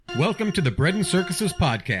Welcome to the Bread and Circuses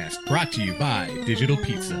podcast, brought to you by Digital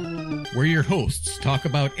Pizza, where your hosts talk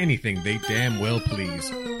about anything they damn well please.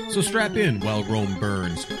 So strap in while Rome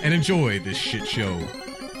burns and enjoy this shit show.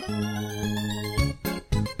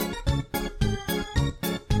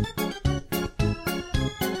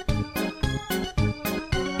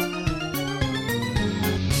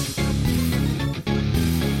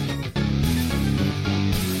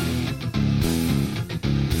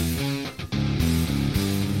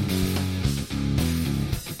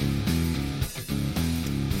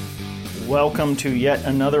 Welcome to yet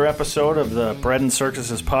another episode of the Bread and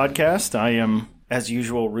Circuses podcast. I am, as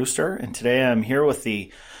usual, Rooster, and today I'm here with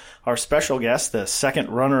our special guest, the second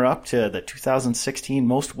runner-up to the 2016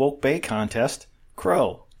 Most Woke Bay contest,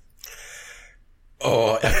 Crow.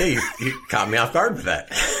 Oh, hey, you caught me off guard with that.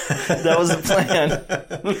 That was the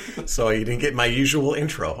plan. So you didn't get my usual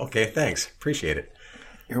intro. Okay, thanks. Appreciate it.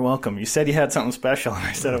 You're welcome. You said you had something special, and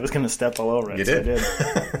I said I was going to step all over it. You did.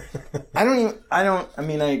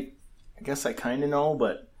 I guess I kind of know,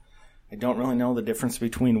 but I don't really know the difference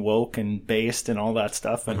between woke and based and all that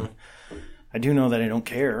stuff. And I do know that I don't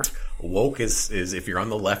care. Woke is if you're on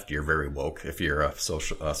the left, you're very woke. If you're a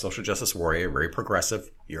social justice warrior, very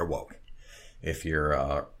progressive, you're woke. If you're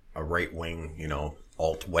a right wing,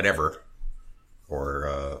 alt whatever,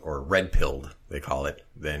 or red pilled, they call it,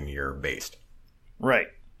 then you're based. Right.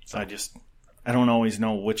 So I don't always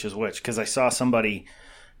know which is which, because I saw somebody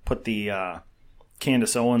put the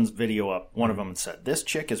Candace Owens video up, one of them, and said, "This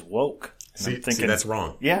chick is woke." See, that's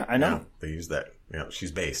wrong. Yeah, I know. Yeah, they use that.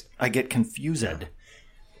 She's based. I get confused. Yeah.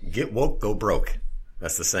 Get woke, go broke.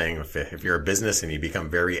 That's the saying. If you're a business and you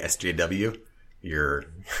become very SJW, you're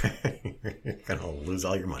going to lose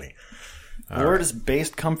all your money. Where does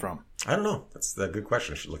based come from? I don't know. That's a good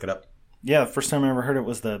question. I should look it up. Yeah, the first time I ever heard it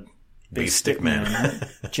was the Based Stick Man.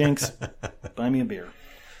 Jinx, buy me a beer.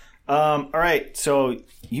 All right, so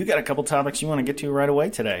you got a couple topics you want to get to right away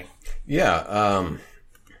today. Yeah,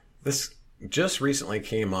 this just recently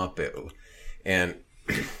came up, and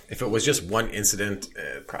if it was just one incident,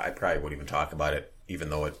 I probably wouldn't even talk about it, even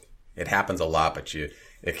though it happens a lot, but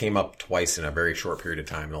it came up twice in a very short period of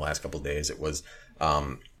time in the last couple of days. It was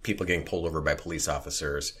people getting pulled over by police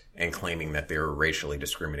officers and claiming that they were racially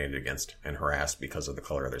discriminated against and harassed because of the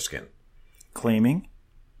color of their skin. Claiming?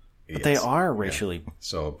 But they are racially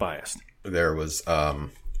biased. There was the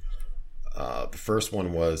first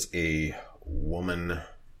one was a woman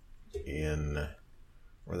in,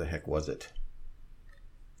 where the heck was it?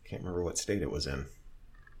 Can't remember what state it was in.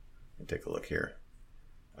 Let me take a look here.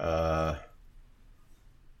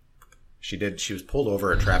 She was pulled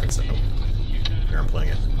over at traffic signal. Here, I'm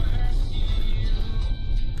playing it.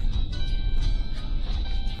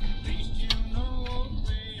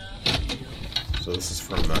 So this is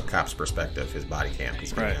from the cop's perspective, his body cam.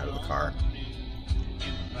 He's getting out of the car.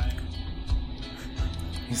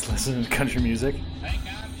 He's listening to country music.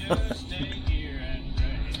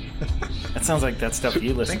 That sounds like that stuff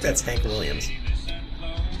you listen to. I think that's Hank Williams.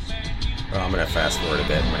 Oh, I'm going to fast forward a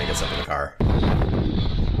bit when he gets up in the car.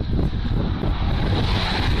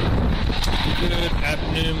 Good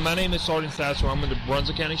afternoon. My name is Sergeant Sasser. I'm in the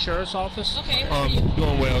Brunswick County Sheriff's Office. Okay, how are you?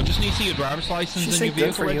 Doing well. Just need to see your driver's license and your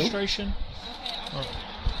vehicle registration.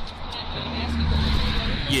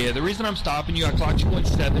 Yeah, the reason I'm stopping you, I clocked you going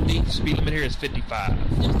 70. Speed limit here is 55.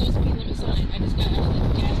 There's no speed limit sign. I just got out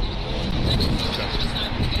of the gas station.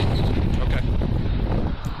 Okay.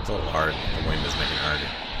 It's a little hard. The wind is making it hard to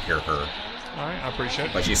hear her. All right, I appreciate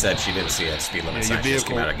it. But she said she didn't see a speed limit sign. She just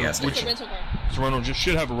came out of a gas station. It's a rental car. It's a rental. Just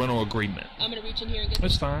should have a rental agreement. I'm going to reach in here and get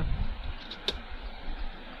That's fine.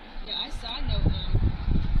 Yeah, I saw no.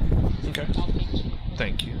 Okay.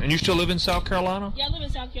 Thank you. And you still live in South Carolina? Yeah, I live in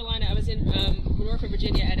South Carolina. I was in Norfolk,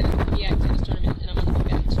 Virginia at a PX tennis tournament, and I'm on the way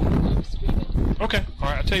back to Greenville. Okay. All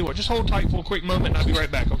right. I'll tell you what. Just hold tight for a quick moment, and I'll be right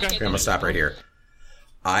back, okay? I'm going to stop right here.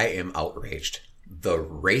 I am outraged. The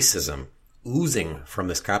racism oozing from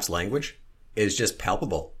this cop's language is just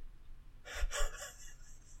palpable.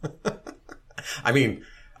 I mean,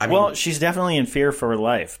 well, she's definitely in fear for her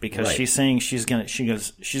life because she's saying she's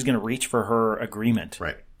gonna reach for her agreement.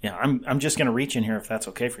 Right. Yeah, I'm just gonna reach in here if that's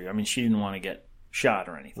okay for you. I mean, she didn't want to get shot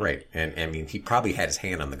or anything. Right. And I mean, he probably had his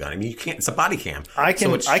hand on the gun. I mean, you can't. It's a body cam. I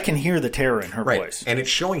can hear the terror in her voice. And it's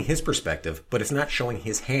showing his perspective, but it's not showing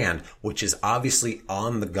his hand, which is obviously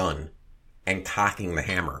on the gun and cocking the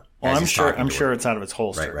hammer. Well, I'm sure it's out of its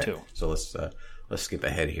holster too. So let's skip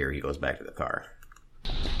ahead here. He goes back to the car.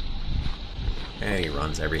 And he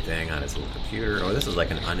runs everything on his little computer. Oh, this is like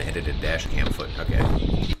an unedited dash cam foot. Okay.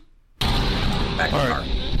 Back to the car.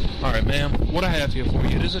 All right, ma'am. What I have here for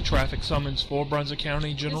you, it is a traffic summons for Brunswick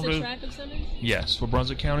County General. It's a traffic summons? Yes, for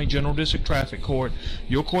Brunswick County General District Traffic Court.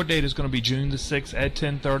 Your court date is going to be June the 6th at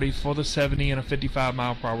 10:30 for the 70 and a 55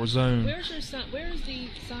 mile per hour zone. Where's the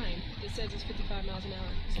sign that says it's 55 miles an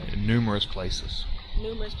hour? In numerous places.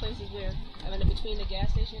 Numerous places where? I mean, between the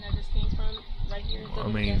gas station I just came from, right here. I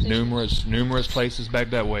mean, numerous places back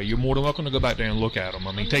that way. You're more than welcome to go back there and look at them.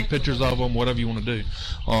 I mean, take pictures of them, whatever you want to do.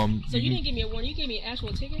 So you didn't give me a warning. You gave me an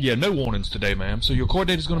actual ticket? Yeah, no warnings today, ma'am. So your court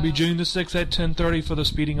date is going to be June the 6th at 10:30 for the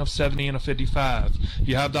speeding of 70 and a 55.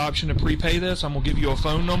 You have the option to prepay this. I'm going to give you a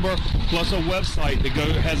phone number plus a website that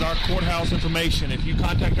has our courthouse information. If you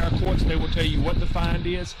contact our courts, they will tell you what the fine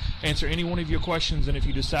is, answer any one of your questions, and if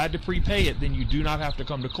you decide to prepay it, then you do not have to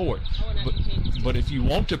come to court. But if you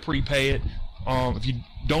want to prepay it, if you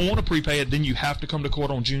don't want to prepay it, then you have to come to court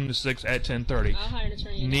on June the 6th at 10:30. I'll hire an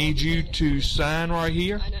attorney. Need you to sign right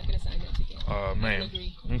here? I'm not going to sign that ticket. Ma'am.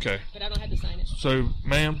 Okay. But I don't have to sign it. So,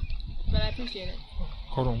 ma'am. But I appreciate it.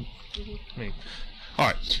 Hold on. Me. All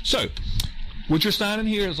right. So, what you're signing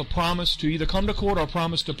here is a promise to either come to court or a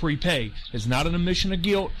promise to prepay. It's not an admission of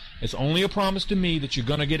guilt. It's only a promise to me that you're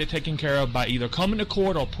going to get it taken care of by either coming to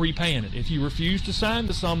court or prepaying it. If you refuse to sign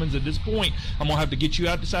the summons at this point, I'm going to have to get you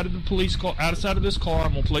outside of the police car, outside of this car.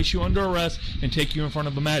 I'm going to place you under arrest and take you in front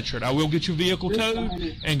of the magistrate. I will get your vehicle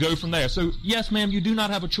towed and go from there. So, yes, ma'am, you do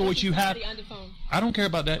not have a choice. You have. I don't care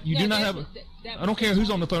about that. You do not have. I don't care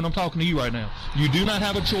who's on the phone. I'm talking to you right now. You do not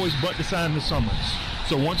have a choice but to sign the summons.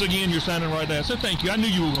 So once again, you're signing right there. So thank you. I knew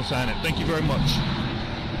you were going to sign it. Thank you very much.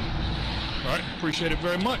 All right. Appreciate it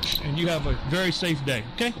very much. And you have a very safe day.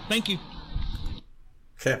 Okay? Thank you.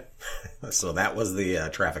 Okay. So that was the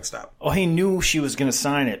traffic stop. Oh, he knew she was going to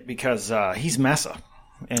sign it because he's Mesa.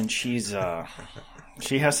 And she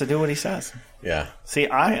has to do what he says. Yeah. See,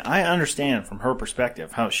 I understand from her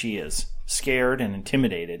perspective how she is scared and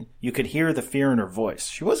intimidated. You could hear the fear in her voice.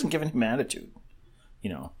 She wasn't giving him attitude, you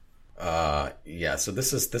know. Yeah, so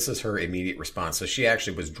this is her immediate response. So she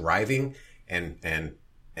actually was driving and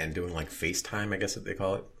doing like FaceTime, I guess what they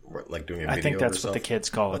call it, like doing a video. I think that's of herself,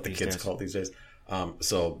 what the kids call it. These days.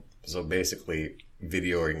 So basically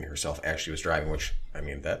videoing herself as she was driving, which I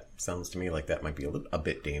mean that sounds to me like that might be a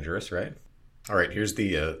bit dangerous, right? All right, here's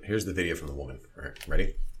the video from the woman. All right,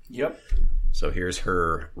 ready? Yep. So here's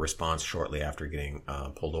her response shortly after getting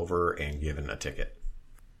pulled over and given a ticket.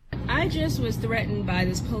 I just was threatened by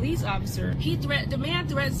this police officer. The man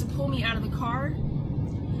threatens to pull me out of the car.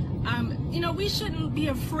 We shouldn't be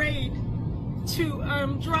afraid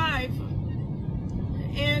to drive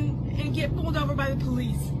and get pulled over by the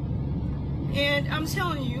police. And I'm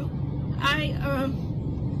telling you,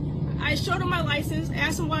 I showed him my license,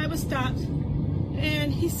 asked him why I was stopped,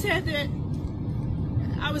 and he said that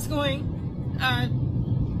I was going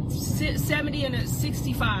 70 and a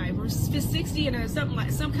 65 or 60 and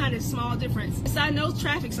some kind of small difference. I no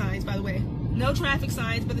traffic signs, by the way. No traffic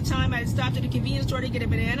signs by the time I had stopped at a convenience store to get a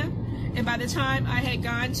banana, and by the time I had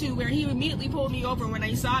gone to where he immediately pulled me over when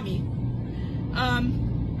he saw me.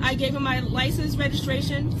 I gave him my license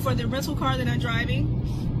registration for the rental car that I'm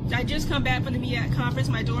driving. I just come back from the MEAC conference.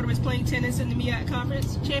 My daughter was playing tennis in the MEAC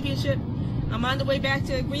conference championship. I'm on the way back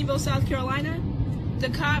to Greenville, South Carolina. The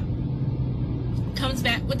cop comes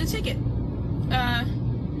back with the ticket.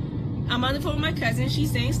 I'm on the phone with my cousin.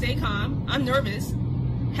 She's saying stay calm. I'm nervous,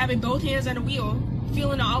 having both hands on the wheel,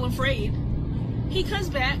 feeling all afraid. He comes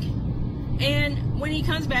back, and when he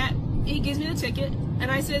comes back, he gives me the ticket.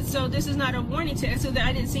 And I said, so this is not a warning ticket. I said that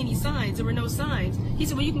I didn't see any signs. There were no signs. He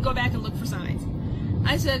said, well, you can go back and look for signs.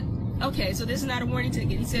 I said, okay, so this is not a warning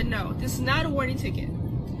ticket. He said, no, this is not a warning ticket.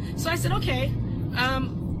 So I said, okay.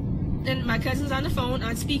 And my cousin's on the phone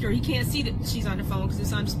on speaker. He can't see that she's on the phone because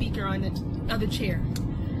it's on speaker on the other chair.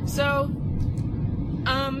 So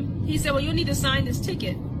he said, well, you'll need to sign this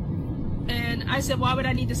ticket. And I said, why would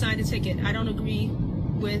I need to sign the ticket? I don't agree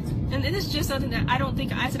with, and it's just something that I don't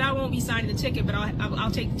think, I said, I won't be signing the ticket, but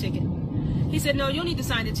I'll take the ticket. He said, no, you'll need to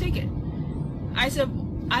sign the ticket. I said,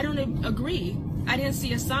 I don't agree. I didn't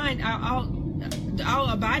see a sign. I'll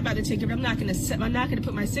abide by the ticket, but I'm not going to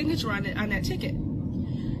put my signature on that ticket.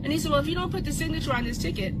 And he said, well, if you don't put the signature on this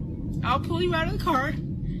ticket, I'll pull you out of the car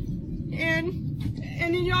and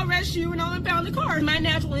then I'll arrest you and I'll impound the car. My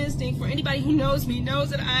natural instinct, for anybody who knows me,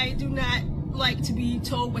 knows that I do not like to be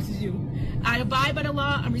told what to do. I abide by the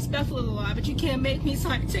law, I'm respectful of the law, but you can't make me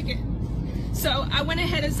sign a ticket. So I went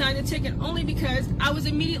ahead and signed the ticket only because I was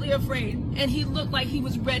immediately afraid, and he looked like he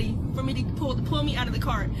was ready for me to pull me out of the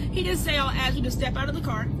car. He didn't say, I'll ask you to step out of the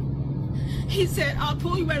car. He said, I'll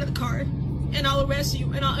pull you out of the car, and I'll arrest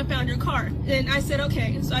you, and I'll impound your car. And I said,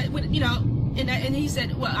 okay. So And he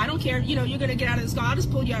said, well, I don't care. You know, you're going to get out of this car. I'll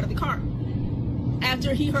just pull you out of the car.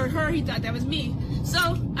 After he heard her, he thought that was me.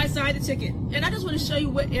 So I signed the ticket. And I just want to show you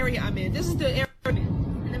what area I'm in. This is the area I'm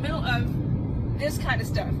in the middle of this kind of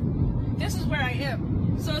stuff. This is where I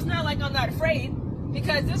am. So it's not like I'm not afraid,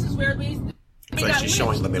 because this is where we It's like she's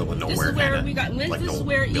showing the middle of nowhere. This is where kinda, we got lynched. like This is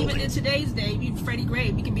where, even in today's day, even Freddie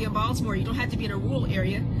Gray, we can be in Baltimore. You don't have to be in a rural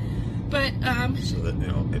area. But, so that, you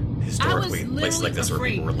know, historically, places like this where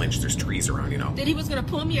people were lynched, there's trees around, you know. That he was going to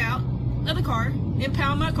pull me out of the car,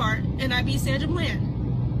 impound my car, and I'd be Sandra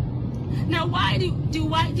Bland. Now, why do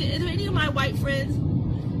any of my white friends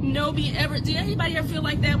did anybody ever feel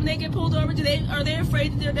like that when they get pulled over? Are they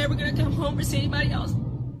afraid that they're never going to come home or see anybody else?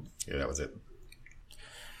 Yeah, that was it.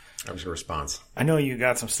 That was your response. I know you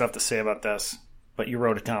got some stuff to say about this, but you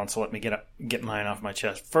wrote it down, so let me get mine off my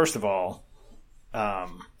chest. First of all,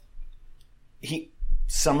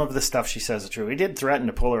 some of the stuff she says is true. He did threaten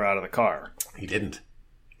to pull her out of the car. He didn't.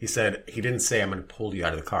 He didn't say, I'm going to pull you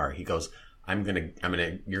out of the car. He goes, you're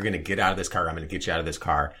going to get out of this car. I'm going to get you out of this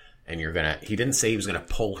car. And he didn't say he was going to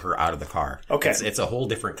pull her out of the car. Okay. It's a whole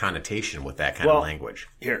different connotation with that kind of language.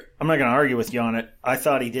 Here, I'm not going to argue with you on it. I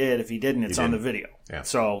thought he did. If he didn't, it's on the video. Yeah.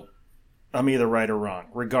 So I'm either right or wrong.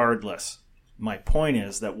 Regardless, my point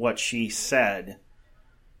is that what she said,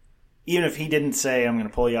 even if he didn't say, I'm going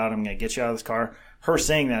to pull you out, I'm going to get you out of this car, her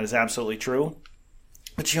saying that is absolutely true.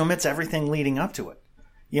 But she omits everything leading up to it.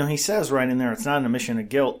 You know, he says right in there, it's not an admission of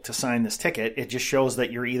guilt to sign this ticket. It just shows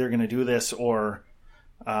that you're either going to do this or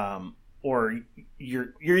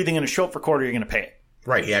you're either going to show up for court or you're going to pay it.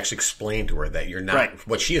 Right. He actually explained to her that you're not. Right.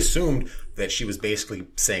 What she assumed that she was basically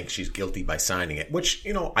saying she's guilty by signing it, which,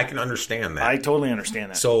 you know, I can understand that. I totally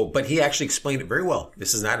understand that. So, but he actually explained it very well.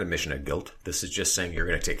 This is not an admission of guilt. This is just saying you're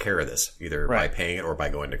going to take care of this, either by paying it or by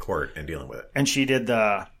going to court and dealing with it. And she did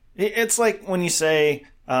it's like when you say,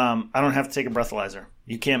 I don't have to take a breathalyzer.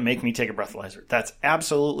 You can't make me take a breathalyzer. That's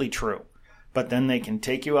absolutely true. But then they can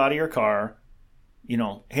take you out of your car, you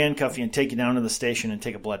know, handcuff you and take you down to the station and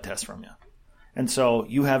take a blood test from you. And so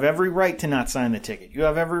you have every right to not sign the ticket. You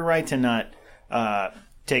have every right to not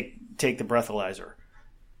take the breathalyzer.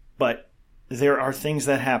 But there are things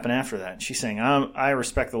that happen after that. And she's saying, I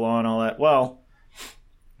respect the law and all that. Well,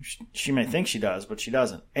 she may think she does, but she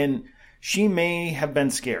doesn't. And she may have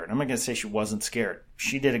been scared. I'm not going to say she wasn't scared.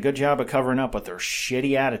 She did a good job of covering up with her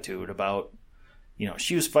shitty attitude about, you know,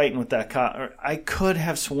 she was fighting with that cop. I could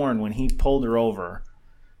have sworn when he pulled her over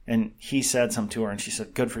and he said something to her and she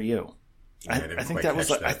said, good for you. I think that was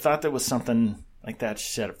that. I thought that was something like that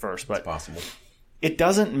she said at first, but it's possible. It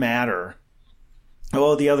doesn't matter.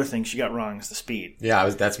 Oh, the other thing she got wrong is the speed. Yeah,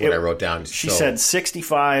 that's what I wrote down. She said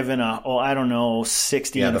 65 and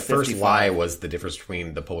 60 and a 55. The first lie was the difference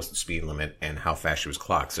between the posted speed limit and how fast she was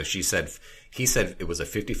clocked. So he said it was a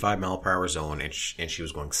 55 mile per hour zone and she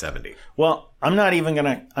was going 70. Well, I'm not even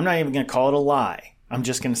gonna call it a lie. I'm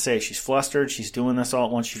just going to say she's flustered. She's doing this all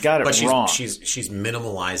at once. She got it wrong. She's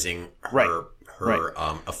minimalizing her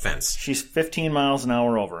offense. She's 15 miles an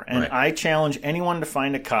hour over. And I challenge anyone to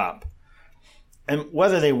find a cop, and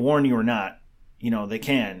whether they warn you or not, you know, they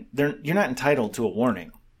can. You're not entitled to a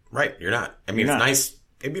warning. Right. You're not. I mean, it's nice.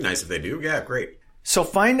 It'd be nice if they do. Yeah, great. So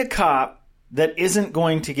find a cop that isn't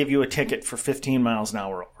going to give you a ticket for 15 miles an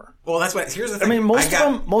hour over. Well, here's the thing. I mean, most of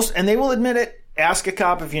them, and they will admit it. Ask a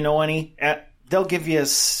cop if you know any. They'll give you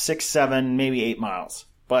 6, 7, maybe 8 miles,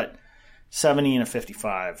 but 70 and a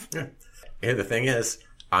 55. Yeah. And the thing is,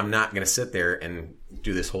 I'm not going to sit there and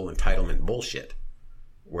do this whole entitlement bullshit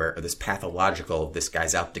where this pathological, this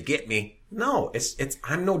guy's out to get me. No,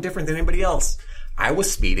 I'm no different than anybody else. I was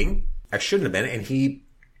speeding. I shouldn't have been. And he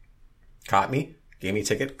caught me, gave me a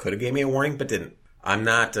ticket, could have gave me a warning, but didn't. I'm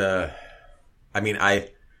not, should I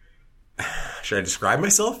describe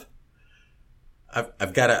myself?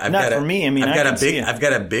 I've got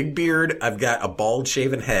a big beard. I've got a bald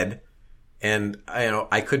shaven head, and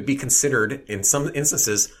I could be considered in some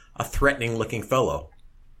instances a threatening looking fellow.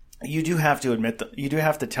 You do have to admit that you do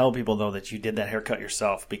have to tell people though that you did that haircut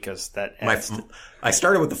yourself, because that I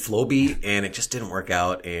started with the Flowbee and it just didn't work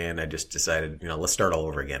out, and I just decided, let's start all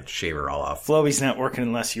over again, shave her all off. Flowbee's not working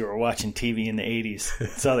unless you were watching TV in the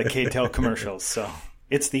 80s. Saw the K-Tel commercials, so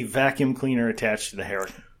it's the vacuum cleaner attached to the hair,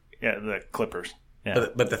 the clippers. Yeah.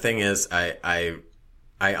 But the thing is, I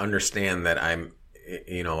understand that I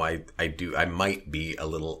might be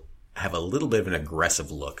have a little bit of an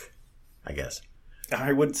aggressive look, I guess.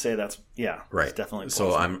 I would say that's right. It's definitely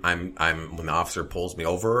possible. So I'm when the officer pulls me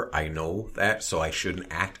over, I know that, so I shouldn't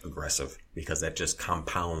act aggressive because that just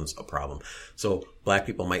compounds a problem. So black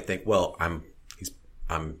people might think, well, I'm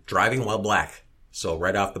driving while black, so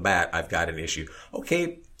right off the bat I've got an issue.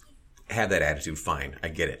 Okay. have that attitude, fine. I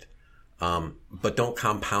get it. But don't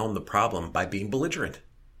compound the problem by being belligerent.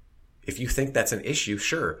 If you think that's an issue,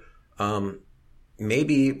 sure.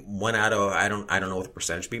 Maybe one out of, I don't know what the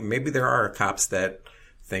percentage be. Maybe there are cops that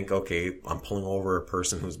think, okay, I'm pulling over a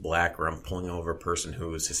person who's black, or I'm pulling over a person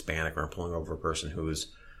who's Hispanic, or I'm pulling over a person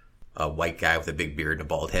who's a white guy with a big beard and a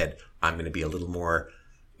bald head. I'm going to be a little more,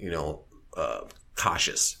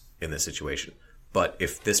 cautious in this situation. But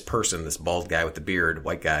if this person, this bald guy with the beard,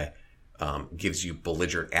 white guy, gives you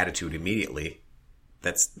belligerent attitude immediately,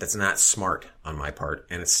 that's not smart on my part,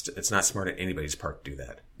 and it's not smart on anybody's part to do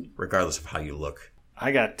that, regardless of how you look.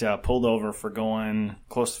 I got pulled over for going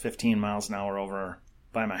close to 15 miles an hour over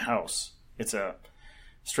by my house. It's a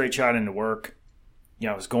straight shot into work.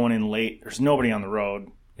 I was going in late. There's nobody on the road.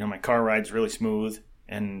 My car ride's really smooth,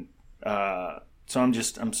 and so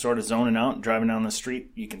I'm sort of zoning out and driving down the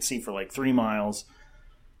street. You can see for like 3 miles,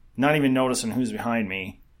 not even noticing who's behind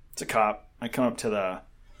me. It's a cop. I come up to the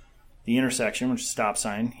intersection, which is a stop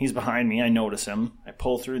sign. He's behind me. I notice him. I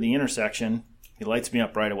pull through the intersection. He lights me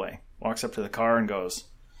up right away. Walks up to the car and goes,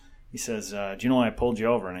 he says, do you know why I pulled you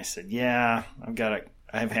over? And I said, yeah,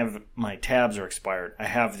 I have my tabs are expired. I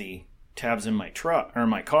have the tabs in my truck or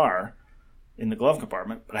my car in the glove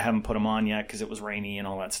compartment, but I haven't put them on yet because it was rainy and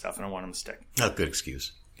all that stuff, and I want them to stick. A good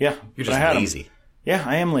excuse. Yeah. You're just lazy. Yeah,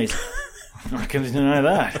 I am lazy. I'm not going to deny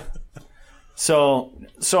that. So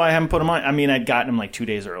I haven't put them on. I mean, I'd gotten them like 2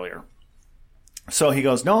 days earlier. So he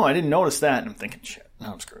goes, no, I didn't notice that. And I'm thinking, shit,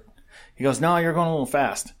 now I'm screwed. He goes, no, you're going a little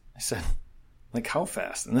fast. I said, like, how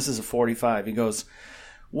fast? And this is a 45. He goes,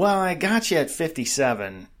 well, I got you at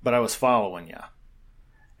 57, but I was following you.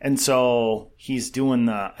 And so he's doing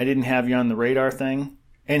I didn't have you on the radar thing.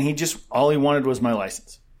 And all he wanted was my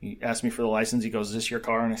license. He asked me for the license. He goes, is this your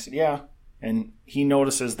car? And I said, yeah. And he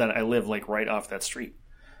notices that I live like right off that street.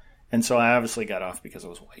 And so I obviously got off because I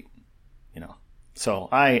was white, So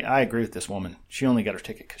I agree with this woman. She only got her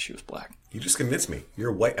ticket because she was black. You just convinced me.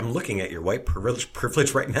 You're white. I'm looking at your white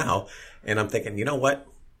privilege right now, and I'm thinking, you know what?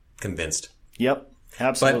 Convinced. Yep.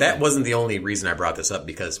 Absolutely. But that wasn't the only reason I brought this up,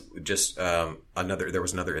 because just there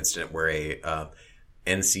was another incident where a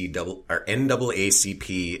NAACP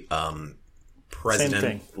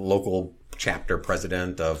president, local chapter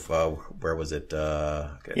president of where was it?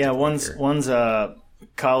 One's a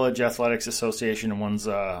College Athletics Association and one's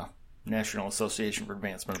National Association for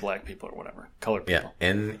Advancement of Black People or whatever, colored people.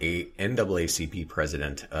 Yeah, NAACP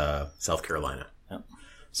president, South Carolina. Yep.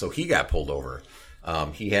 So he got pulled over.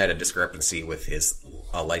 He had a discrepancy with his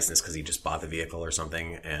license because he just bought the vehicle or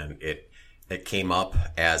something, and it came up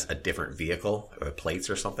as a different vehicle, or plates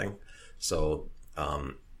or something. So,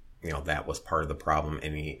 that was part of the problem,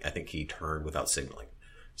 and I think he turned without signaling.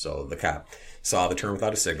 So the cop saw the turn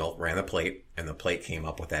without a signal, ran the plate, and the plate came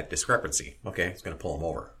up with that discrepancy. Okay, it's going to pull him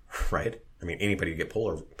over, right? I mean, anybody could get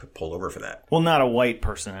pulled over for that. Well, not a white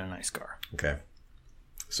person in a nice car. Okay.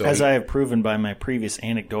 So I have proven by my previous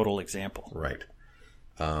anecdotal example. Right.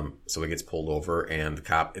 So he gets pulled over, and the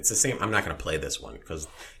cop, it's the same. I'm not going to play this one because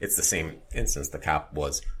it's the same instance. The cop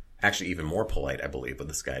was actually even more polite, I believe, but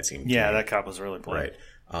this guy seemed that cop was really polite.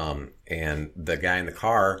 Right. And the guy in the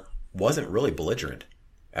car wasn't really belligerent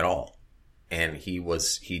at all. And he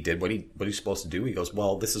did what he's supposed to do. He goes,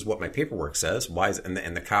 well, this is what my paperwork says. Why is, and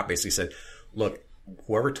the cop basically said, look,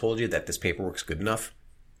 whoever told you that this paperwork's good enough,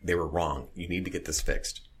 they were wrong. You need to get this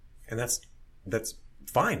fixed. And that's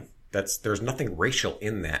fine. There's nothing racial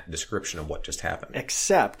in that description of what just happened.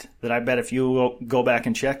 Except that I bet if you go back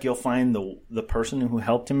and check, you'll find the person who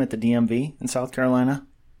helped him at the DMV in South Carolina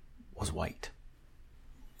was white.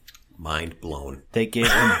 Mind blown. They gave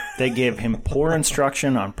him poor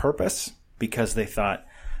instruction on purpose because they thought,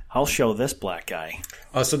 I'll show this black guy.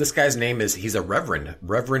 Oh, so this guy's name he's a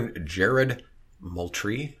Reverend Jared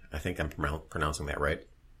Moultrie. I think I'm pronouncing that right.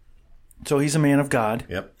 So he's a man of God.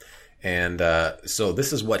 Yep. And so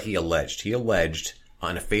this is what he alleged. He alleged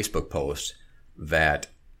on a Facebook post that,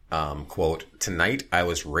 quote, tonight I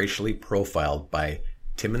was racially profiled by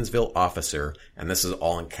Timmonsville officer, and this is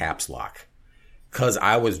all in caps lock, because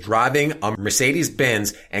I was driving a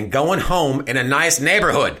Mercedes-Benz and going home in a nice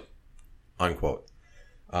neighborhood, unquote.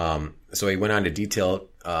 So he went on to detail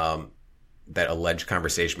that alleged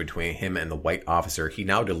conversation between him and the white officer. He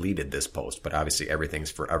now deleted this post, but obviously everything's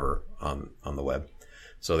forever on the web.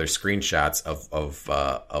 So there's screenshots of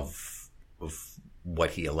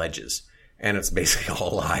what he alleges, and it's basically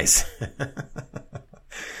all lies.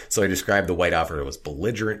 So he described the white officer was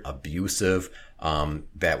belligerent, abusive,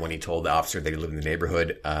 that when he told the officer that he lived in the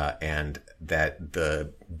neighborhood and that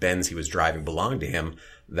the Benz he was driving belonged to him,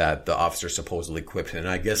 that the officer supposedly quipped, and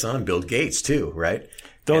I guess I'm Bill Gates too, right?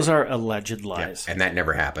 Those are alleged lies. Yeah, and that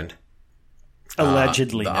never happened.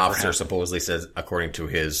 Allegedly, the never officer happened. supposedly says, according to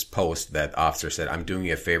his post, that officer said, "I'm doing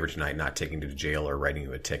you a favor tonight, not taking you to jail or writing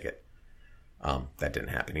you a ticket." That didn't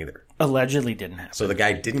happen either. Allegedly didn't happen. So the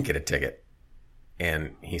guy didn't get a ticket,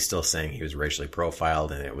 and he's still saying he was racially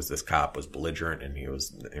profiled, and it was this cop was belligerent, and he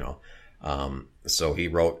was, so he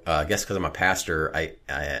wrote, I guess because I'm a pastor,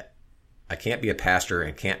 I can't be a pastor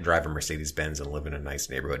and can't drive a Mercedes-Benz and live in a nice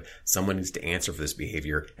neighborhood. Someone needs to answer for this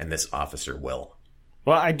behavior, and this officer will.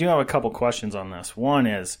 Well, I do have a couple questions on this. One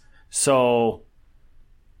is,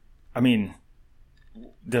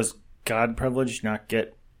 does God privilege not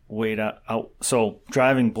get weighed out? So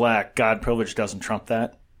driving black, God privilege doesn't trump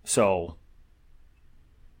that. So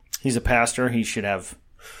he's a pastor. He should have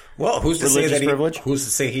who's to say that privilege? Who's to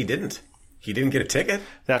say he didn't? He didn't get a ticket?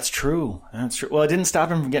 That's true. Well, it didn't stop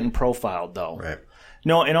him from getting profiled, though. Right.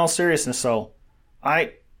 No, in all seriousness,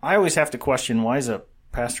 I always have to question, why is a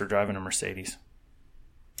pastor driving a Mercedes?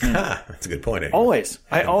 That's a good point. Always.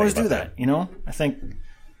 I always do that. I think,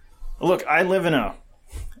 look, I live in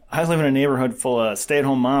a neighborhood full of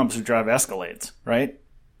stay-at-home moms who drive Escalades, right?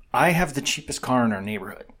 I have the cheapest car in our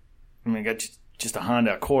neighborhood. I got just a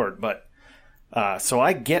Honda Accord, but so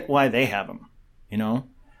I get why they have them,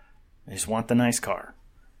 They just want the nice car.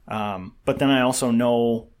 But then I also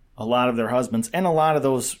know a lot of their husbands and a lot of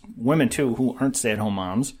those women, too, who aren't stay-at-home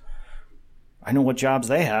moms. I know what jobs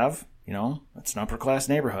they have. It's an upper-class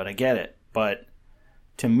neighborhood. I get it. But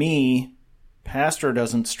to me, pastor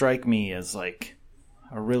doesn't strike me as like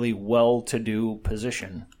a really well-to-do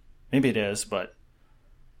position. Maybe it is, but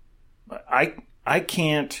I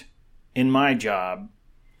can't, in my job,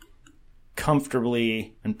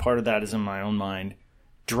 comfortably, and part of that is in my own mind,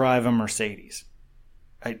 drive a Mercedes.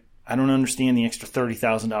 I don't understand the extra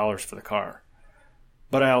 $30,000 for the car.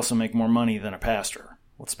 But I also make more money than a pastor.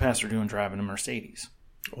 What's a pastor doing driving a Mercedes?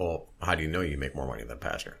 Well, how do you know you make more money than a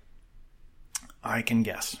pastor? I can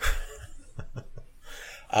guess.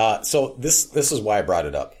 So this is why I brought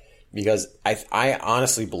it up. Because I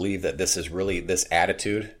honestly believe that this is really, this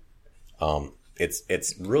attitude,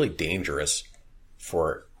 it's really dangerous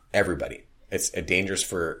for everybody. It's dangerous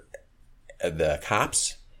for the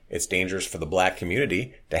cops. It's dangerous for the black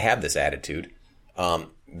community to have this attitude.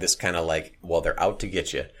 This kind of like, well, they're out to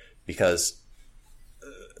get you, because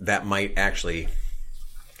that might actually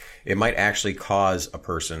cause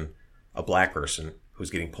a black person who's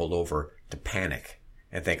getting pulled over to panic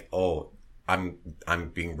and think, oh, I'm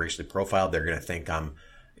being racially profiled. They're going to think I'm,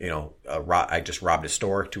 I just robbed a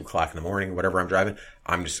store, 2:00 in the morning, whatever I'm driving.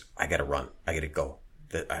 I got to run. I got to go.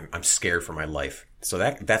 I'm scared for my life. So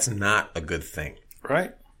that's not a good thing.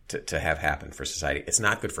 Right. To have happen for society. It's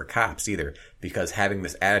not good for cops either, because having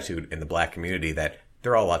this attitude in the black community that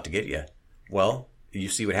they're all out to get you. Well, you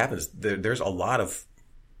see what happens. There's a lot of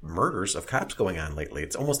murders of cops going on lately.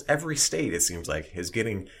 It's almost every state, it seems like, is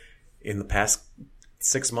getting, in the past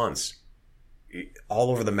 6 months,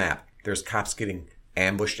 all over the map, there's cops getting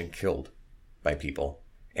ambushed and killed by people.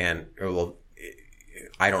 And, well,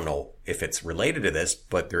 I don't know if it's related to this,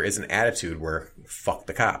 but there is an attitude where fuck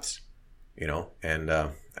the cops,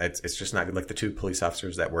 and it's just not good. Like the 2 police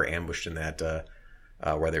officers that were ambushed in that,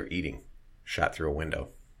 where they're eating, shot through a window.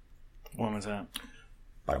 When was that?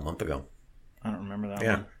 About a month ago. I don't remember that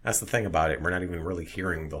Yeah, one. that's the thing about it. We're not even really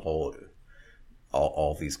hearing the whole,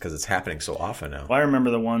 all these, because it's happening so often now. Well, I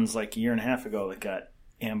remember the ones like a year and a half ago that got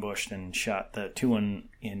ambushed and shot. The 2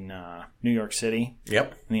 in New York City.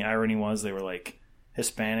 Yep. And the irony was they were like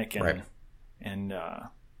Hispanic and Right. and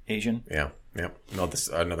Asian. Yeah. Yep. No,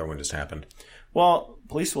 another one just happened. Well,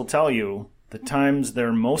 police will tell you the times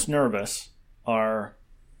they're most nervous are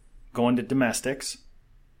going to domestics.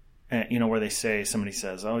 Where somebody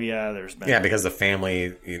says, oh, yeah, there's been... Yeah, because the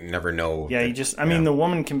family, you never know. Yeah, the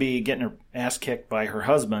woman can be getting her ass kicked by her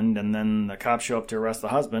husband, and then the cops show up to arrest the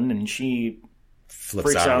husband, and she Flips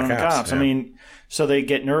freaks out on the cops. Yeah. So they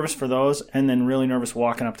get nervous for those, and then really nervous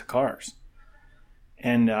walking up to cars.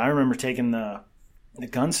 And I remember taking the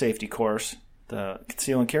gun safety course, the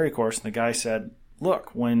conceal and carry course, and the guy said,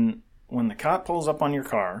 look, when the cop pulls up on your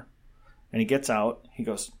car, and he gets out, he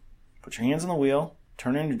goes, put your hands on the wheel,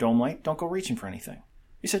 turn on your dome light, don't go reaching for anything.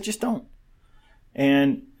 He said, just don't.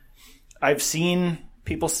 And I've seen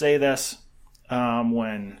people say this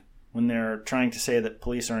when they're trying to say that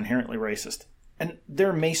police are inherently racist. And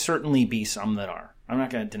there may certainly be some that are. I'm not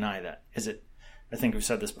going to deny that. I think we've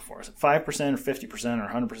said this before. Is it 5% or 50%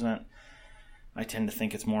 or 100%? I tend to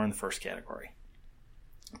think it's more in the first category.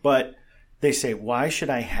 But they say, why should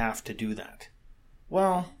I have to do that?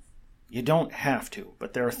 Well, you don't have to,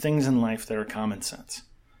 but there are things in life that are common sense.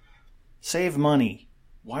 Save money.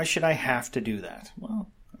 Why should I have to do that?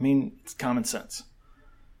 Well, it's common sense.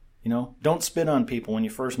 Don't spit on people when you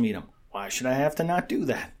first meet them. Why should I have to not do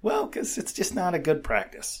that? Well, because it's just not a good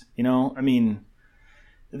practice.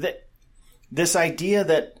 This idea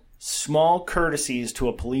that small courtesies to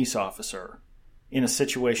a police officer in a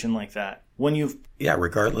situation like that, when you've... Yeah,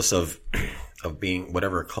 regardless of being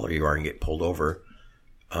whatever color you are and get pulled over,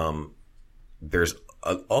 there's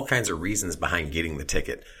all kinds of reasons behind getting the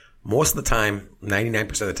ticket. Most of the time, 99%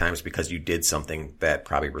 of the time, is because you did something that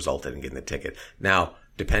probably resulted in getting the ticket. Now,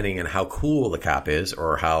 depending on how cool the cop is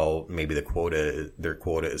or how maybe their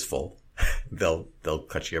quota is full, they'll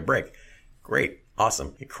cut you a break. Great.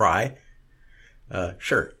 Awesome. You cry.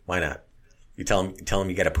 Sure. Why not? You tell them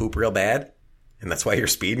you got to poop real bad and that's why you're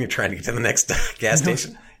speeding. You're trying to get to the next gas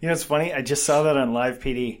station. It's funny. I just saw that on Live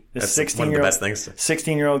PD. That's one of the best things.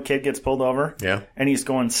 16-year-old kid gets pulled over. Yeah. And he's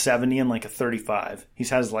going 70 in like a 35. He's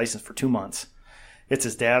had his license for 2 months. It's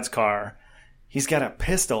his dad's car. He's got a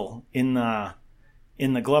pistol in the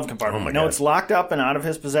glove compartment. Oh my God. It's locked up and out of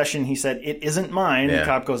his possession. He said, it isn't mine. Yeah. The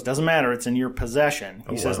cop goes, doesn't matter. It's in your possession.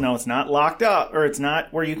 He says, no, it's not locked up, or it's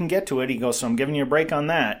not where you can get to it. He goes, so I'm giving you a break on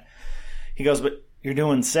that. He goes, but you're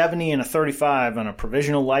doing 70 and a 35 on a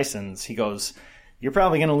provisional license. He goes, you're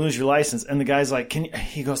probably going to lose your license. And the guy's like,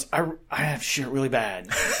 he goes, I have shit really bad.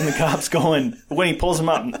 And the cop's going, when he pulls him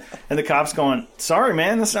up, and the cop's going, sorry,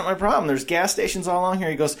 man, that's not my problem. There's gas stations all along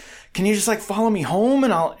here. He goes, can you just follow me home?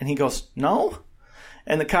 And he goes, no.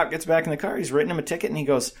 And the cop gets back in the car. He's written him a ticket, and he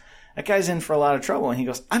goes, that guy's in for a lot of trouble. And he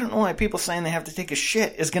goes, I don't know why people saying they have to take a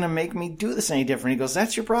shit is going to make me do this any different. He goes,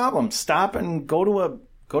 that's your problem. Stop and go to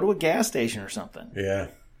a gas station or something. Yeah.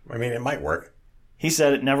 I mean, it might work. He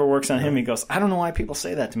said it never works on him. He goes, I don't know why people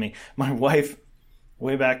say that to me. My wife,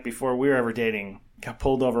 way back before we were ever dating, got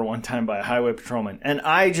pulled over one time by a highway patrolman. And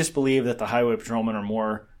I just believe that the highway patrolmen are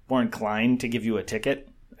more inclined to give you a ticket.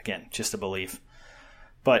 Again, just a belief.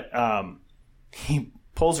 But he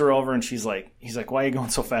pulls her over and he's like, why are you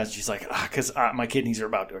going so fast? She's like, because my kidneys are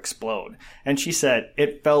about to explode. And she said,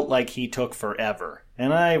 it felt like he took forever.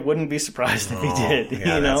 And I wouldn't be surprised if he did.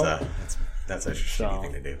 Yeah, that's a shitty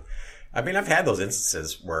thing to do. I mean, I've had those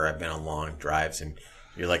instances where I've been on long drives and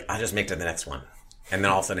you're like, I'll just make it to the next one. And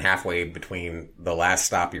then all of a sudden, halfway between the last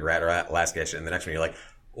stop you're at or at last gas station and the next one, you're like,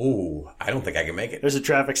 oh, I don't think I can make it. There's a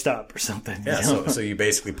traffic stop or something. Yeah, so you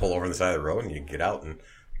basically pull over on the side of the road and you get out.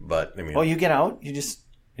 But I mean, you get out? You just,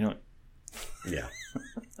 Yeah.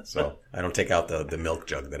 So I don't take out the milk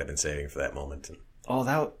jug that I've been saving for that moment.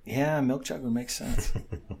 Milk jug would make sense.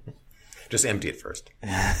 Just empty it first.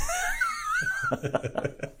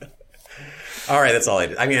 All right, that's all I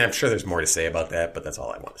did. I mean, I'm sure there's more to say about that, but that's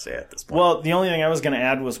all I want to say at this point. Well, the only thing I was going to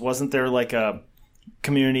add wasn't there like a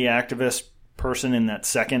community activist person in that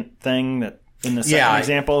second thing, that in the second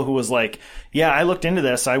example, who was like, I looked into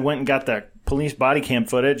this. I went and got the police body cam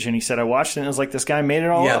footage, and he said, I watched it, and it was like, this guy made it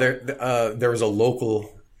all up. There was a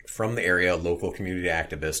local, from the area, a local community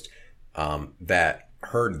activist that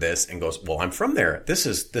heard this and goes, well, I'm from there. This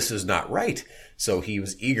is not right. So he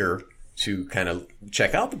was eager to kind of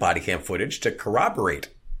check out the body cam footage to corroborate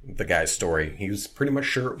the guy's story. He was pretty much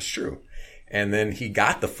sure it was true. And then he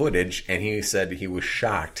got the footage and he said he was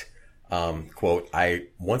shocked. Quote,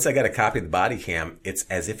 once I got a copy of the body cam, it's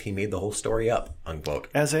as if he made the whole story up, unquote.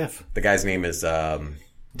 As if. The guy's name is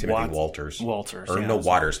Timothy Walters. Waters.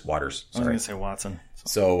 Waters. Sorry. I was going to say Watson.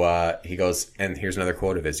 So he goes, and here's another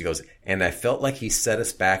quote of his. He goes, and I felt like he set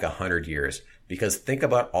us back 100 years because think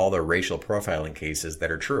about all the racial profiling cases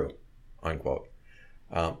that are true, unquote.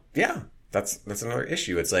 That's another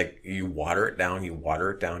issue. It's like you water it down,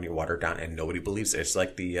 and nobody believes it. It's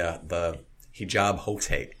like the hijab hoax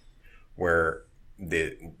hate, where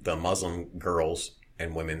the Muslim girls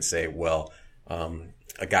and women say, well,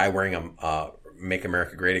 a guy wearing a Make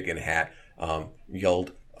America Great Again hat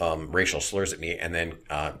yelled racial slurs at me and then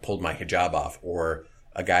pulled my hijab off, or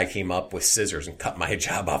a guy came up with scissors and cut my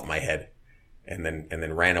hijab off my head and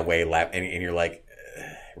then ran away, and you're like,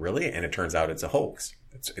 really? And it turns out it's a hoax.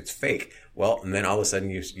 It's fake. Well, and then all of a sudden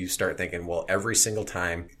you start thinking, well, every single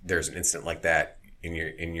time there's an incident like that in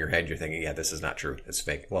your head, you're thinking, yeah, this is not true. It's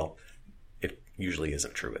fake. Well, it usually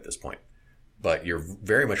isn't true at this point, but you're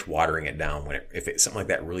very much watering it down. If something like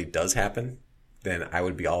that really does happen, then I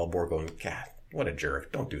would be all aboard going, God, what a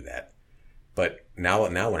jerk. Don't do that. But now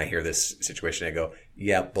when I hear this situation, I go,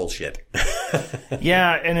 yeah, bullshit.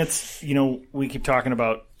 Yeah. And it's, we keep talking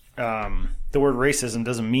about, the word racism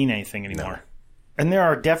doesn't mean anything anymore. No. And there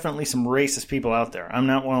are definitely some racist people out there. I'm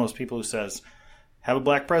not one of those people who says, have a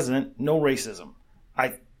black president, no racism.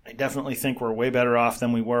 I definitely think we're way better off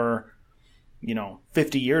than we were,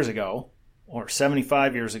 50 years ago or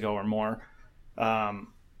 75 years ago or more,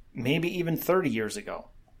 maybe even 30 years ago.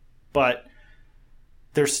 But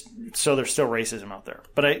there's still racism out there.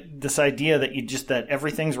 But this idea that that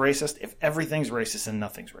everything's racist, if everything's racist, then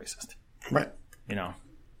nothing's racist. Right. You know,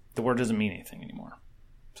 the word doesn't mean anything anymore.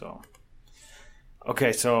 So,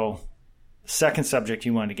 okay, so the second subject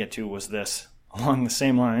you wanted to get to was this. Along the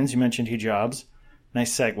same lines, you mentioned hijabs.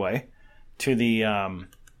 Nice segue to the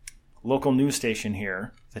local news station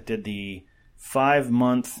here that did the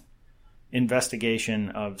 5-month investigation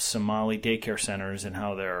of Somali daycare centers and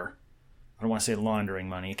how they're, I don't want to say laundering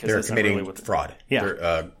money. They're committing fraud. Yeah.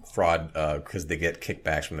 They're, fraud because they get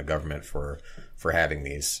kickbacks from the government for having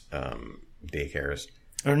these daycares.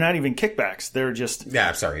 They're not even kickbacks. They're just... Yeah,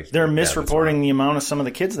 I'm sorry. They're misreporting the amount of some of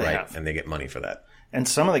the kids they have. And they get money for that. And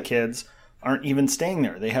some of the kids aren't even staying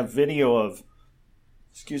there. They have video of,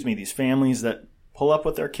 these families that pull up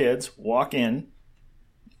with their kids, walk in,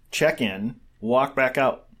 check in, walk back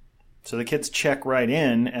out. So the kids check right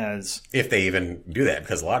in as... If they even do that,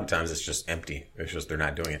 because a lot of times it's just empty. It's just they're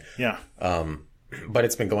not doing it. Yeah. But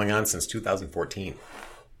it's been going on since 2014.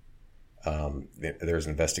 There's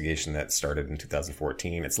an investigation that started in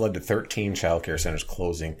 2014. It's led to 13 child care centers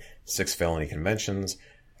closing, 6 felony convictions,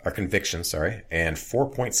 and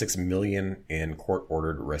 $4.6 million in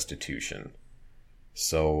court-ordered restitution.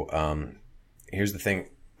 So here's the thing.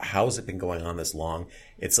 How has it been going on this long?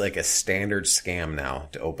 It's like a standard scam now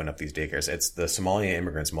to open up these daycares. It's the Somali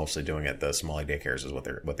immigrants mostly doing it. The Somali daycares is what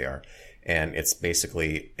they are. And it's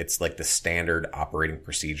basically, it's like the standard operating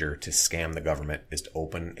procedure to scam the government is to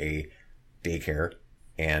open a daycare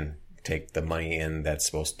and take the money in that's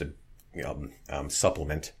supposed to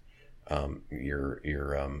supplement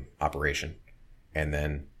your operation. And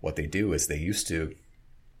then what they do is they used to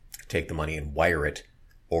take the money and wire it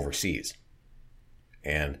overseas.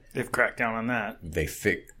 And they've cracked down on that.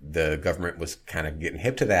 The government was kind of getting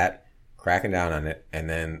hip to that, cracking down on it. And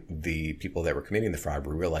then the people that were committing the fraud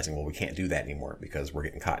were realizing, well, we can't do that anymore because we're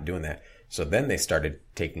getting caught doing that. So then they started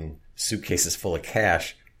taking suitcases full of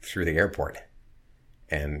cash through the airport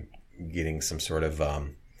and getting some sort of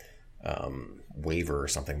waiver or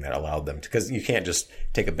something that allowed them to, because you can't just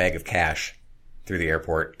take a bag of cash through the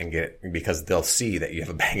airport and get it, because they'll see that you have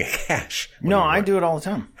a bag of cash. No, I do it all the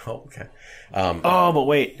time. Oh, okay. But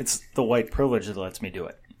wait, it's the white privilege that lets me do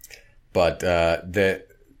it. But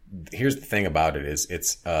here's the thing about it is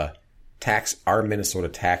it's our Minnesota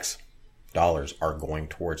tax dollars are going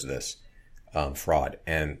towards this fraud,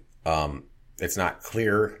 and it's not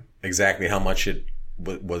clear exactly how much it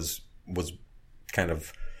was kind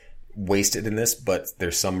of wasted in this, but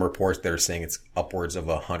there's some reports that are saying it's upwards of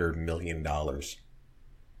 $100 million.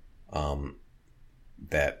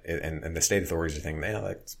 That and the state authorities are thinking, yeah,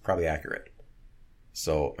 that's probably accurate.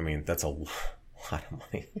 So, I mean, that's a lot of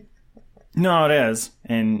money. No, it is.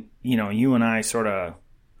 And, you and I sort of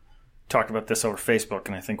talked about this over Facebook,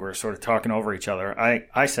 and I think we're sort of talking over each other.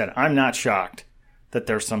 I said, I'm not shocked that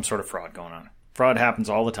there's some sort of fraud going on. Fraud happens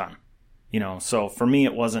all the time. So for me,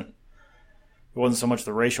 it wasn't so much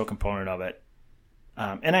the racial component of it.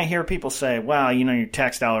 And I hear people say, well, your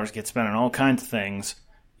tax dollars get spent on all kinds of things.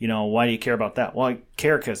 Why do you care about that? Well, I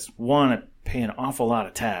care because, one, I pay an awful lot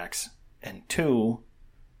of tax, and 2,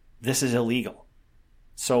 this is illegal.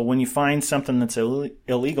 So when you find something that's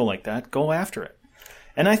illegal like that, go after it.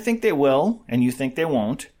 And I think they will, and you think they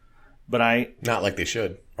won't, but Not like they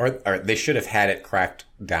should. Or they should have had it cracked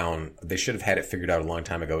down. They should have had it figured out a long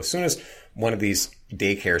time ago. As soon as one of these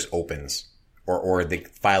daycares opens, or they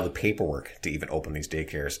file the paperwork to even open these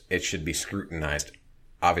daycares, it should be scrutinized,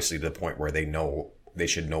 obviously, to the point where they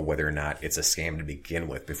should know whether or not it's a scam to begin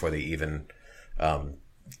with before they even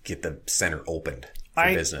get the center opened for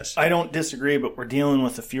business. I don't disagree, but we're dealing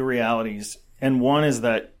with a few realities. And one is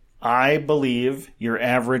that I believe your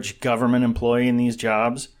average government employee in these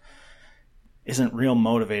jobs isn't real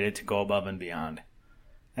motivated to go above and beyond.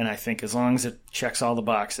 And I think as long as it checks all the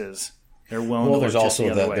boxes, they're willing to there's look also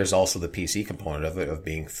just the other way. There's also the PC component of it, of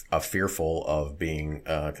being fearful of being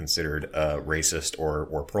considered racist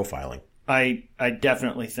or profiling. I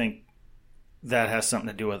definitely think that has something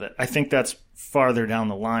to do with it. I think that's farther down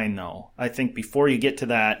the line, though. I think before you get to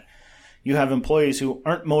that, you have employees who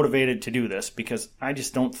aren't motivated to do this, because I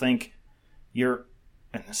just don't think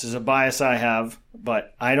and this is a bias I have,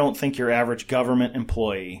 but I don't think your average government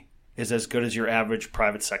employee is as good as your average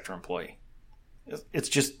private sector employee. It's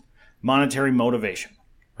just monetary motivation,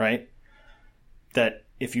 right? That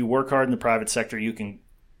if you work hard in the private sector, you can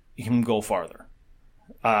go farther.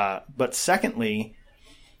 But secondly,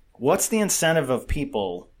 what's the incentive of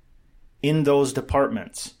people in those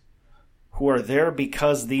departments who are there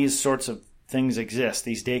because these sorts of things exist,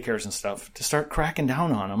 these daycares and stuff, to start cracking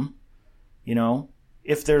down on them?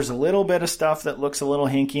 If there's a little bit of stuff that looks a little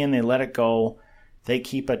hinky and they let it go, they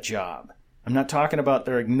keep a job. I'm not talking about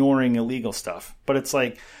they're ignoring illegal stuff, but it's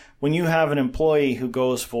like when you have an employee who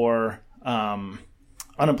goes for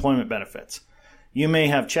unemployment benefits, you may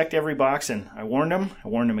have checked every box and I warned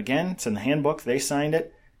them again. It's in the handbook. They signed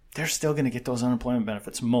it. They're still going to get those unemployment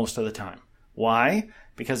benefits most of the time. Why?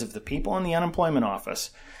 Because if the people in the unemployment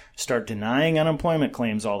office start denying unemployment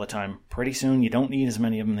claims all the time, pretty soon you don't need as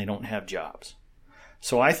many of them. They don't have jobs.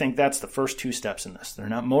 So I think that's the first two steps in this. They're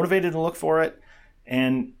not motivated to look for it,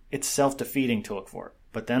 and it's self-defeating to look for it.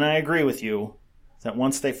 But then I agree with you that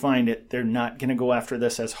once they find it, they're not going to go after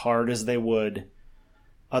this as hard as they would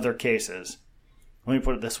other cases. Let me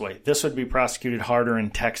put it this way. This would be prosecuted harder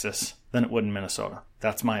in Texas than it would in Minnesota.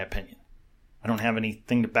 That's my opinion. I don't have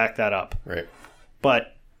anything to back that up. Right.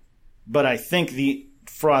 But I think the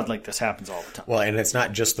fraud like this happens all the time. Well, and it's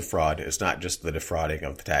not just the fraud. It's not just the defrauding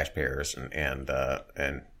of the taxpayers and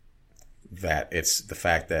that it's the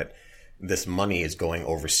fact that this money is going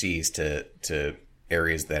overseas to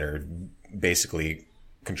areas that are basically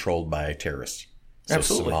controlled by terrorists. So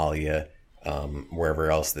Absolutely. Somalia,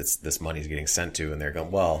 wherever else this money is getting sent to, and they're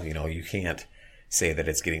going, well, you can't say that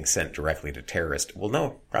it's getting sent directly to terrorists. Well,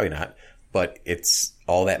 no, probably not. But it's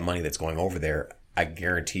all that money that's going over there, I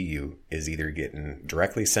guarantee you, is either getting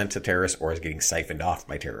directly sent to terrorists or is getting siphoned off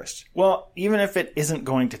by terrorists. Well, even if it isn't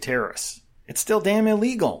going to terrorists, it's still damn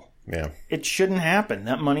illegal. Yeah. It shouldn't happen.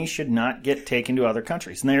 That money should not get taken to other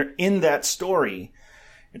countries. And they're in that story.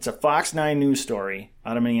 It's a Fox 9 news story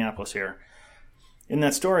out of Minneapolis here. In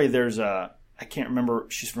that story, there's I can't remember,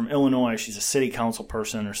 she's from Illinois. She's a city council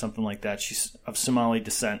person or something like that. She's of Somali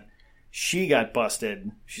descent. She got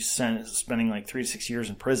busted. She's spending like 3 to 6 years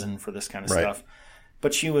in prison for this kind of stuff.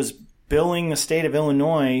 But she was billing the state of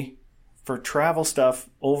Illinois for travel stuff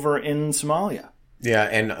over in Somalia. Yeah,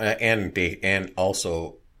 and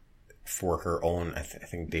also for her own, I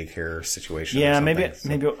think, daycare situation. Yeah, or maybe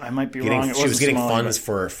so I might be wrong. She was getting funds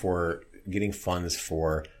for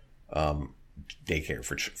daycare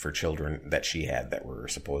for children that she had that were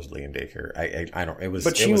supposedly in daycare. I don't. It was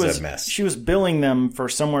a mess. She was billing them for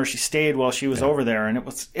somewhere she stayed while she was over there, and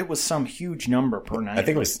it was some huge number per night. I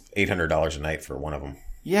think it was $800 a night for one of them.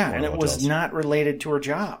 Yeah, and it was not related to her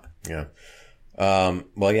job. Yeah.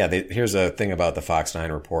 Well, yeah. Here's a thing about the Fox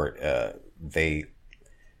 9 report.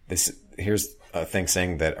 Here's a thing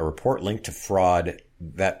saying that a report linked to fraud,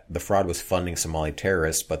 that the fraud was funding Somali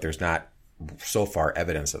terrorists, but there's not so far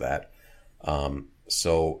evidence of that.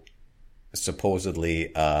 So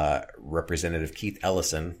supposedly, Representative Keith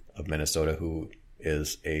Ellison of Minnesota, who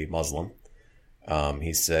is a Muslim,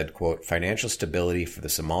 he said, quote, "Financial stability for the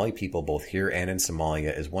Somali people, both here and in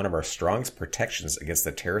Somalia, is one of our strongest protections against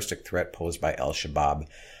the terroristic threat posed by al-Shabaab.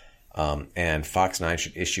 And Fox 9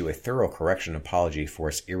 should issue a thorough correction apology for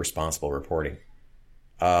its irresponsible reporting."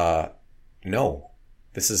 No,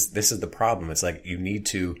 this is the problem. It's like you need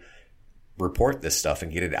to report this stuff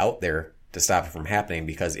and get it out there to stop it from happening,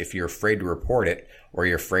 because if you're afraid to report it, or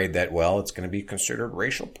you're afraid that, well, it's going to be considered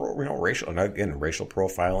racial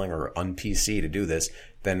profiling or un-PC to do this,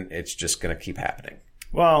 then it's just going to keep happening.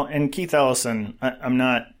 Well, and Keith Ellison, I'm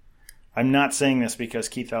not saying this because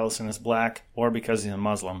Keith Ellison is black or because he's a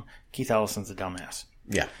Muslim. Keith Ellison's a dumbass.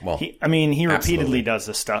 Yeah, well, he repeatedly does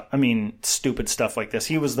this stuff. I mean, stupid stuff like this.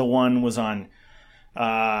 He was on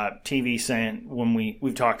TV saying, when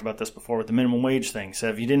we've talked about this before with the minimum wage thing,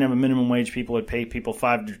 said if you didn't have a minimum wage, people would pay people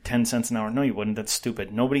 5 to 10 cents an hour. No, you wouldn't. That's stupid.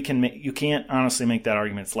 You can't honestly make that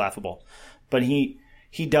argument. It's laughable. But he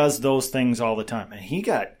does those things all the time. And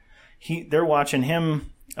they're watching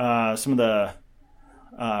him. Some of the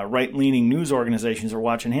right-leaning news organizations are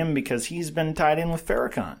watching him because he's been tied in with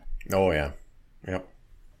Farrakhan. Oh, yeah. Yep.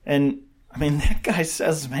 And, I mean, that guy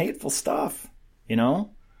says some hateful stuff,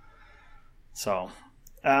 So,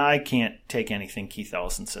 I can't take anything Keith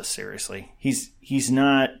Ellison says seriously.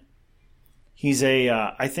 I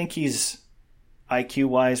think he's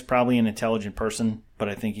IQ-wise probably an intelligent person, but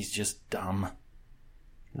I think he's just dumb.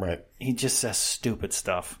 Right. He just says stupid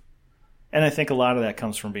stuff. And I think a lot of that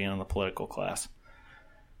comes from being in the political class.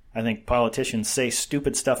 I think politicians say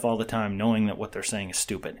stupid stuff all the time, knowing that what they're saying is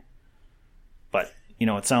stupid. But,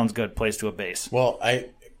 it sounds good, plays to a base. Well,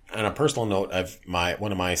 on a personal note,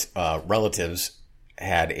 one of my relatives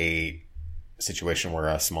had a situation where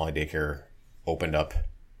a Somali daycare opened up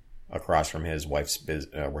across from his wife's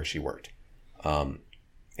where she worked,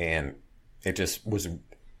 and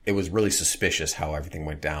it was really suspicious how everything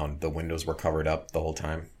went down. The windows were covered up the whole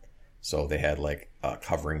time, so they had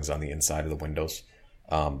coverings on the inside of the windows.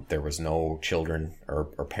 There was no children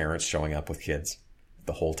or parents showing up with kids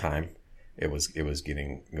the whole time. It was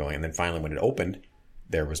getting going, and then finally when it opened,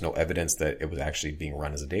 there was no evidence that it was actually being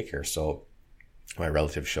run as a daycare. So my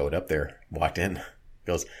relative showed up there, walked in,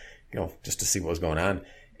 goes, just to see what was going on.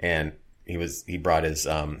 And he brought his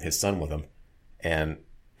son with him. And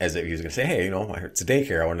as if he was going to say, hey, I heard it's a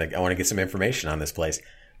daycare. I want to get some information on this place,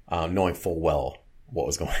 knowing full well what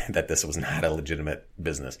was going on, that this was not a legitimate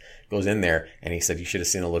business. Goes in there and he said, you should have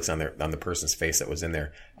seen the looks on the person's face that was in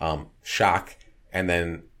there. Shock. And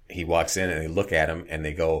then he walks in and they look at him and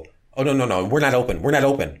they go, oh, no, we're not open. We're not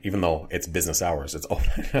open. Even though it's business hours. It's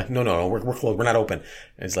open. No, we're closed. We're not open.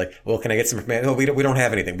 And it's like, well, can I get some information? No, we don't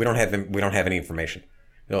have anything. We don't have any information.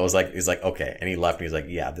 It was like, he's like, okay. And he left and he's like,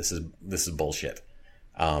 yeah, this is bullshit.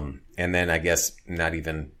 And then I guess not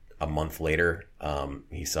even a month later,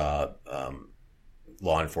 he saw,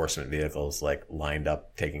 law enforcement vehicles like lined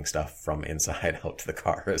up taking stuff from inside out to the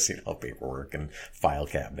cars, paperwork and file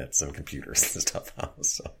cabinets and computers and stuff out.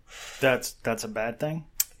 So that's a bad thing.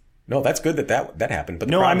 No, that's good that happened. But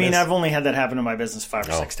no, I mean, I've only had that happen in my business 5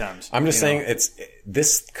 or 6 times. I'm just saying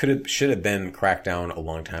this should have been cracked down a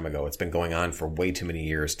long time ago. It's been going on for way too many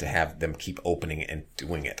years to have them keep opening and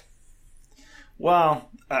doing it. Well,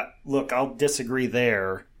 look, I'll disagree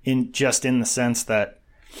there in the sense that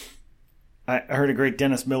I heard a great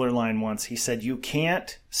Dennis Miller line once. He said, you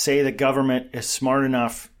can't say the government is smart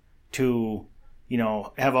enough to,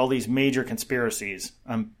 have all these major conspiracies.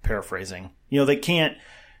 I'm paraphrasing. They can't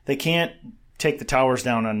take the towers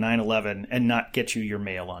down on 9/11 and not get you your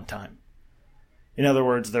mail on time. In other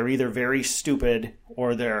words, they're either very stupid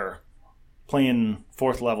or they're playing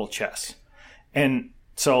 4th level chess. And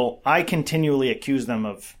so I continually accuse them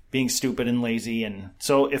of being stupid and lazy. And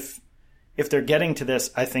so if they're getting to this,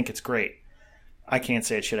 I think it's great. I can't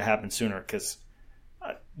say it should have happened sooner because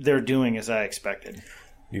they're doing as I expected.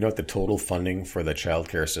 You know what the total funding for the Child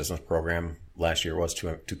Care Assistance Program last year was,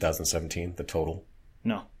 2017, the total?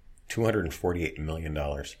 No. $248 million.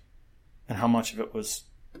 And how much of it was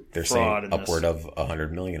They're fraud? Saying upward of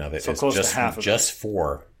 $100 million of it so is close to half of just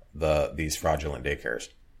for these fraudulent daycares.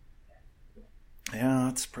 Yeah,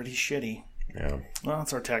 that's pretty shitty. Yeah. Well,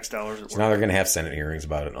 that's our tax dollars at work. So now they're going to have Senate hearings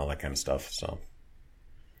about it and all that kind of stuff. So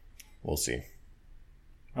we'll see.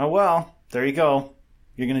 Oh, well, there you go.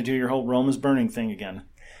 You're going to do your whole Rome is burning thing again.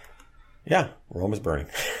 Yeah, Rome is burning.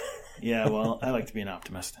 Yeah, well, I like to be an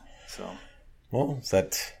optimist. So, well, I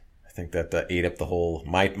think that ate up the whole.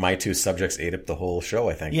 My 2 subjects ate up the whole show.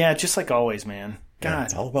 I think. Yeah, just like always, man. God, yeah,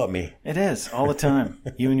 it's all about me. It is all the time.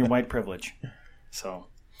 You and your white privilege. So,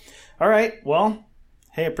 all right. Well,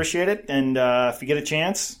 hey, appreciate it. And if you get a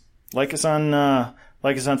chance, like us on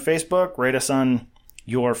Facebook, rate us on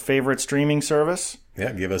your favorite streaming service.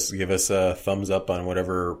 Yeah, give us a thumbs up on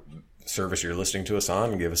whatever service you're listening to us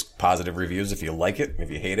on. Give us positive reviews if you like it. If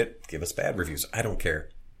you hate it, give us bad reviews. I don't care.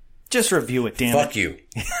 Just review it, damn Fuck it. you.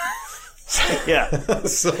 Yeah.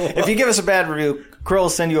 So, if you give us a bad review, Crow will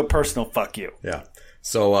send you a personal fuck you. Yeah.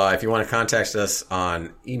 So if you want to contact us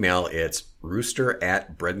on email, it's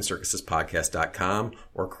rooster@breadandcircusespodcast.com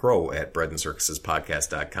or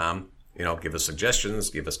crow@breadandcircusespodcast.com. Give us suggestions,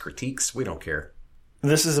 give us critiques. We don't care.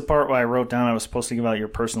 This is the part where I wrote down I was supposed to give out your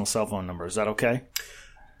personal cell phone number. Is that okay?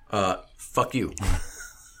 Fuck you.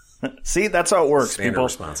 See, that's how it works, Standard people.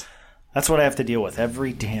 response. That's what I have to deal with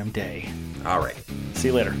every damn day. All right. See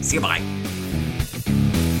you later. See you, bye.